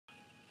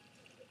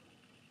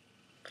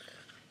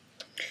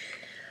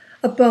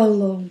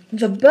Apollo,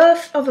 the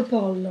birth of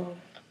Apollo.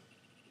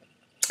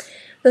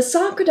 The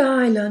sacred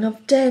island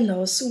of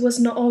Delos was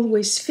not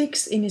always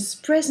fixed in its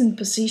present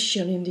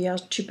position in the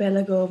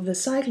archipelago of the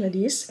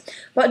Cyclades,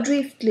 but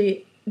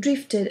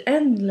drifted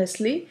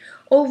endlessly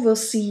over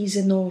seas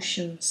and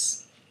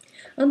oceans,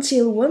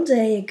 until one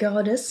day a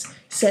goddess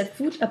set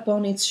foot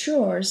upon its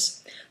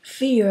shores,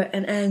 fear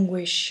and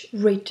anguish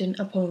written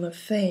upon her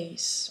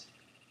face.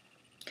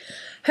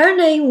 Her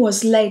name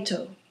was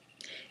Leto.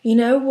 In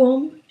her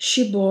womb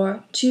she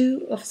bore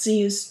two of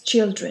Zeus'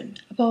 children,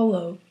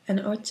 Apollo and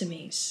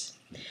Artemis,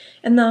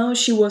 and now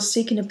she was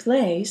seeking a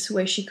place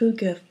where she could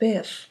give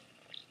birth.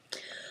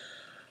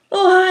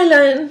 "O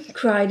island,"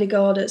 cried the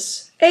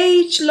goddess,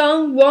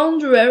 "age-long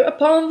wanderer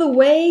upon the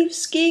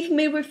waves, give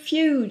me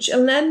refuge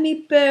and let me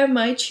bear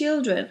my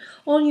children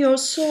on your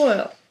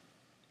soil.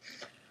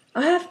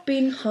 I have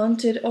been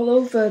hunted all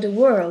over the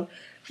world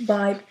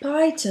by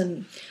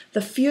Python,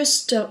 the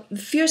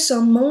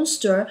fearsome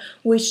monster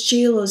which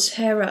jealous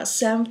Hera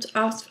sent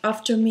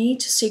after me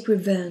to seek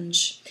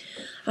revenge.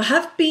 I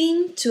have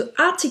been to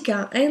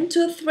Attica and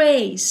to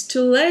Thrace,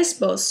 to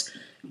Lesbos,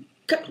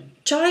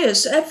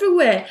 Chios,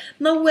 everywhere.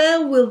 Now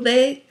where will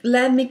they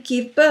let me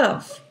give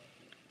birth?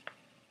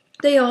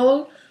 They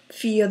all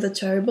fear the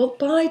terrible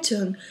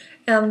Python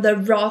and the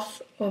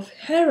wrath of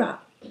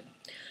Hera.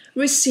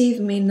 Receive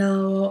me now,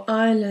 O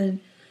island,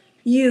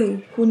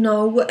 you who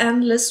know what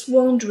endless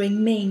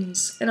wandering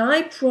means, and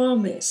I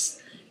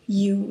promise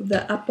you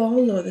that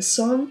Apollo, the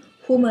son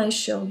whom I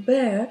shall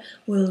bear,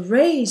 will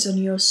raise on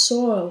your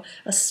soil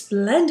a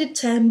splendid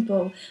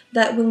temple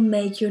that will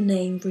make your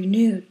name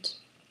renewed."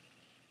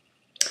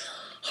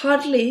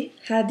 Hardly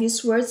had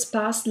these words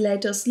passed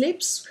Leto's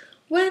lips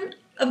when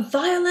a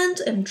violent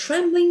and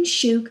trembling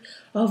shook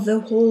of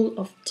the whole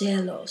of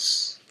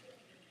Delos.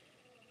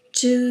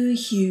 Two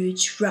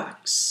huge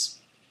rocks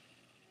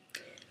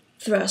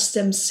thrust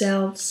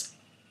themselves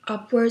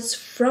upwards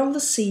from the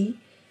sea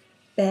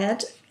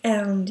bed,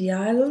 and the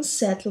island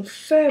settled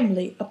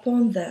firmly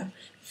upon them,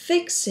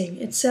 fixing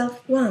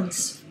itself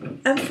once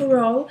and for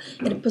all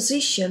in the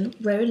position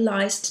where it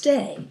lies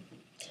today.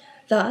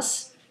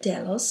 Thus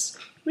Delos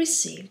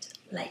received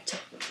Leto.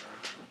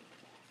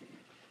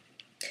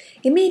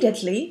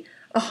 Immediately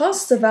a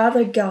host of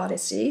other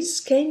goddesses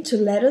came to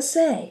Leto's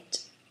aid.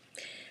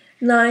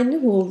 9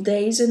 whole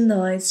days and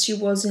nights she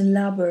was in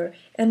labor,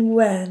 and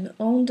when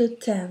on the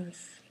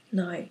 10th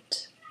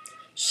night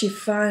she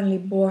finally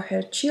bore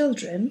her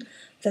children,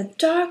 the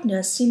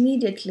darkness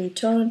immediately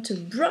turned to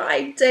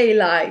bright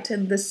daylight,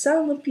 and the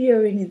sun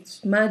appeared in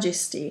its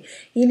majesty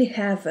in the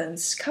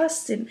heavens,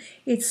 casting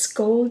its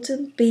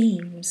golden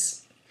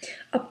beams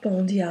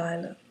upon the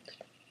island.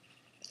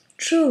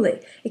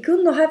 Truly, it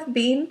could not have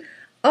been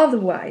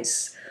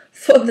otherwise,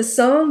 for the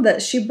son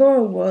that she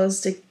bore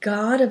was the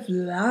god of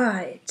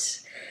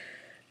light,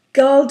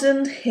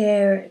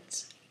 golden-haired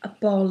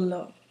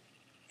Apollo,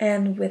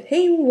 and with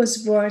him was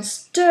born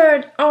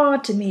stern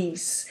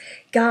Artemis,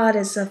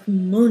 goddess of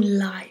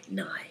moonlight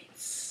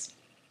nights.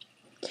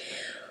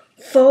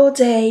 4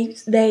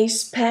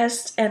 days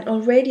passed, and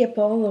already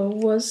Apollo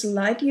was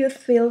like youth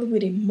filled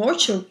with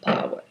immortal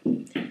power.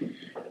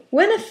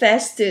 When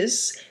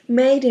Hephaestus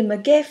made him a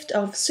gift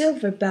of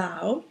silver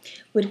bow,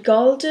 with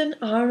golden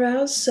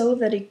arrows so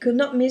that it could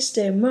not miss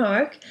their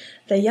mark,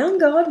 the young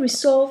god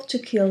resolved to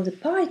kill the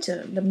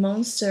Python, the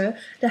monster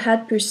that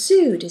had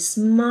pursued his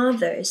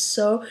mother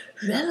so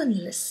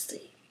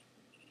relentlessly.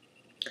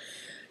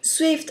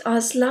 Swift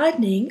as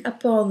lightning,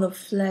 Apollo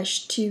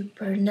flashed to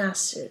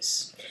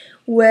Parnassus,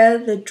 where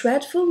the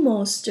dreadful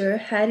monster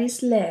had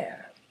his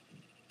lair.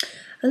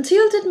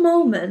 Until that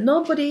moment,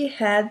 nobody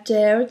had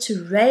dared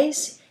to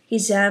raise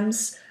his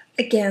arms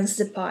against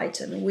the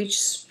Python, which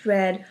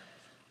spread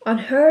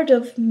unheard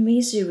of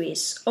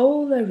miseries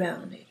all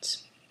around it.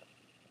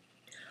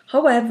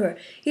 However,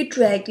 it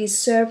dragged its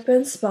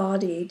serpent's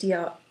body the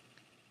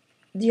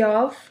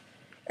earth,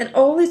 and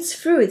all its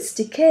fruits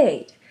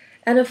decayed,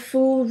 and a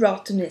full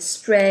rottenness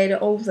spread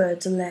over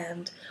the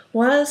land,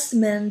 whilst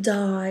men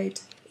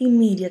died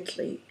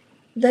immediately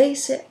they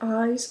set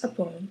eyes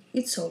upon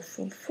its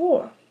awful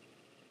form.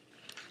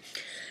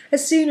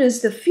 As soon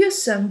as the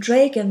fearsome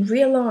dragon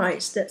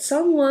realized that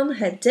someone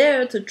had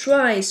dared to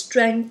try his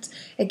strength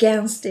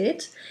against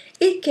it,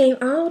 it came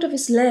out of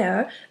its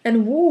lair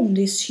and wound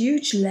its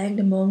huge leg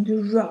among the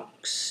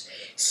rocks,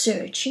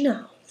 searching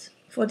out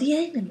for the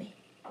enemy.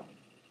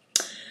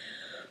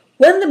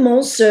 When the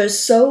monster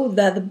saw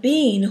that the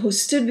being who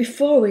stood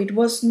before it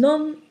was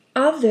none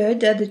other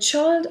than the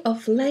child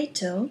of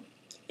Leto,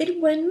 it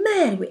went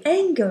mad with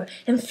anger,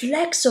 and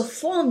flecks of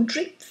foam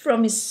dripped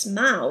from its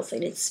mouth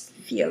in its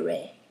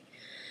fury.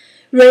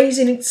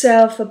 Raising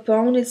itself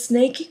upon its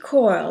snaky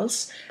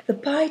coils, the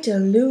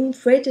Python loomed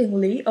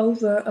threateningly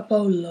over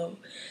Apollo,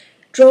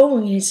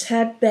 drawing his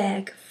head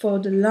back for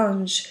the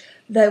lunge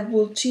that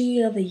would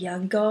tear the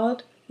young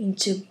god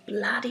into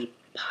bloody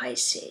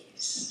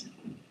pieces.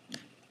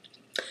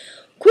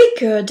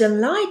 Quicker than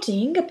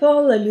lightning,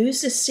 Apollo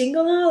loosed a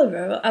single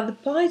arrow at the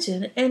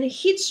Python and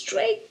hit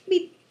straight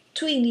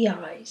between the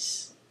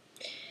eyes.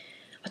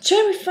 A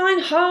terrifying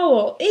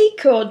howl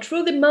echoed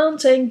through the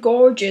mountain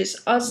gorges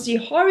as the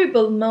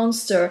horrible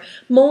monster,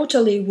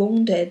 mortally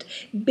wounded,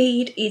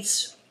 beat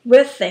its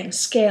writhing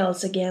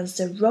scales against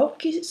the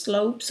rocky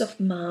slopes of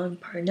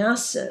Mount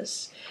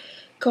Parnassus,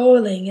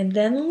 coiling and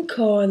then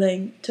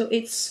uncoiling to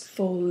its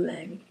full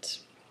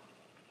length.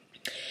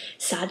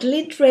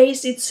 Suddenly it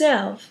raised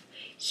itself,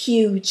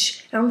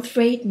 huge and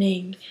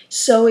threatening,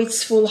 saw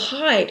its full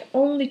height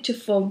only to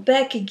fall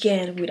back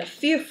again with a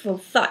fearful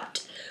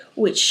thud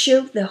which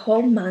shook the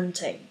whole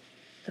mountain.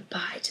 The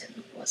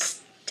python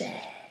was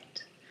dead.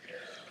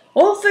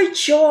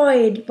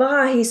 Overjoyed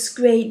by his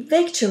great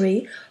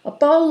victory,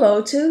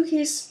 Apollo took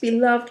his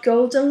beloved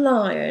golden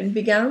lyre and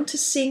began to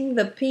sing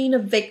the paean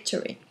of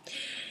victory.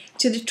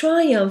 To the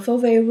triumph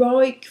of a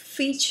heroic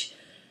feat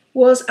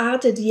was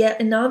added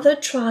yet another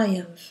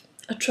triumph,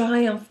 a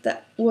triumph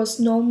that was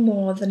no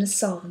more than a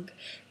song,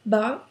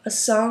 but a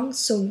song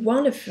so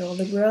wonderful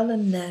the world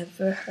had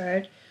never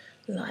heard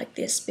like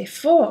this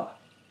before.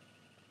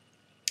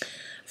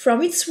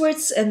 From its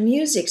words and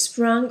music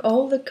sprang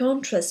all the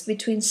contrast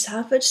between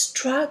savage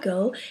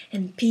struggle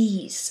and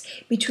peace,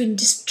 between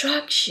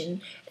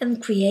destruction and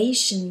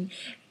creation,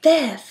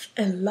 death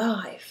and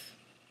life.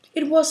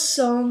 It was a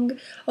song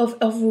of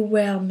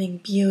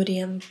overwhelming beauty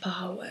and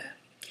power,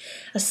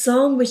 a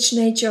song which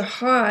nature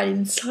heard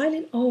in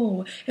silent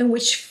awe and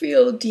which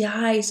filled the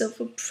eyes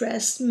of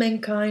oppressed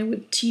mankind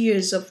with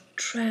tears of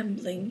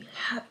trembling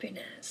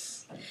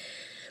happiness.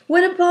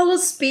 When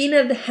Apollo's paean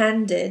had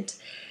ended,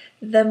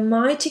 the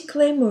mighty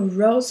clamor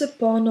rose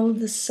upon all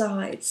the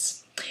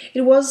sides.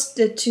 It was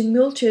the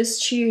tumultuous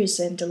cheers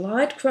and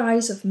delight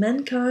cries of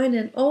mankind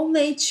and all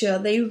nature.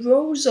 They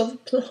rose of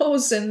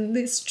applause in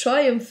this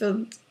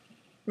triumphant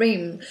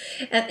rim,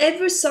 and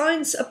ever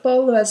since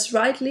Apollo has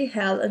rightly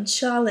held and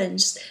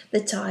challenged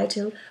the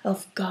title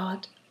of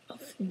God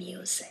of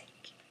Music.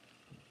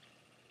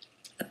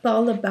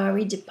 Apollo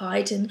buried the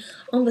python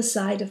on the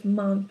side of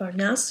Mount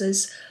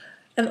Parnassus,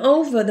 and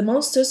over the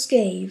monster's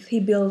cave he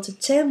built a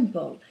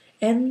temple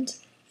and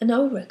an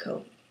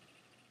oracle.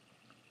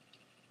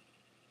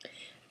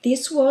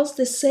 This was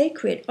the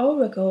sacred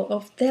oracle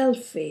of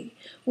Delphi,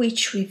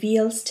 which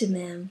reveals to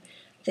man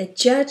the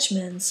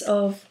judgments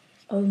of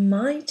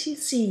Almighty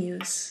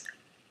Zeus,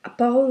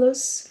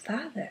 Apollo's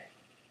father.